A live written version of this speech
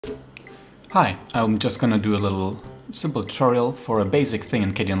Hi, I'm just gonna do a little simple tutorial for a basic thing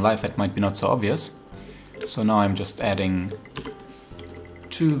in Kdenlive that might be not so obvious. So now I'm just adding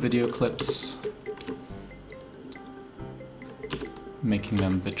 2 video clips, making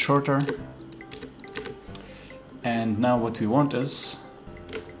them a bit shorter. And now what we want is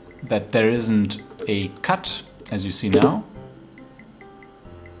that there isn't a cut, as you see now,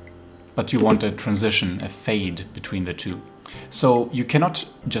 but you want a transition, a fade between the two. So you cannot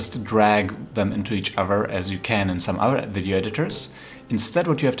just drag them into each other as you can in some other video editors. Instead,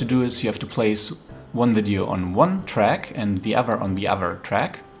 what you have to do is you have to place one video on one track and the other on the other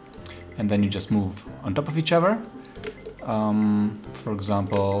track. And then you just move on top of each other. For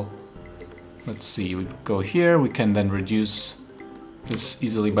example, let's see, we go here, we can then reduce this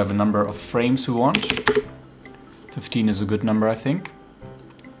easily by the number of frames we want. 15 is a good number, I think.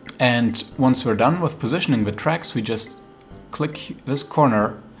 And once we're done with positioning the tracks, we just click this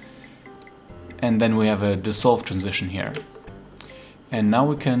corner and then we have a dissolve transition here. And now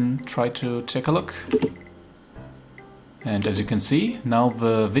we can try to take a look. And as you can see, now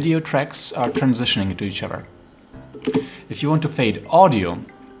the video tracks are transitioning into each other. If you want to fade audio,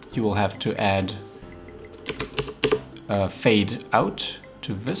 you will have to add a fade out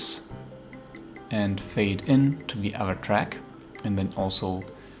to this and fade in to the other track. And then also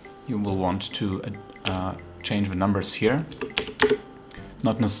you will want to change the numbers here.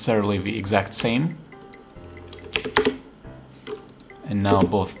 Not necessarily the exact same. And now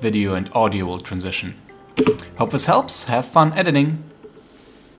both video and audio will transition. Hope this helps. Have fun editing!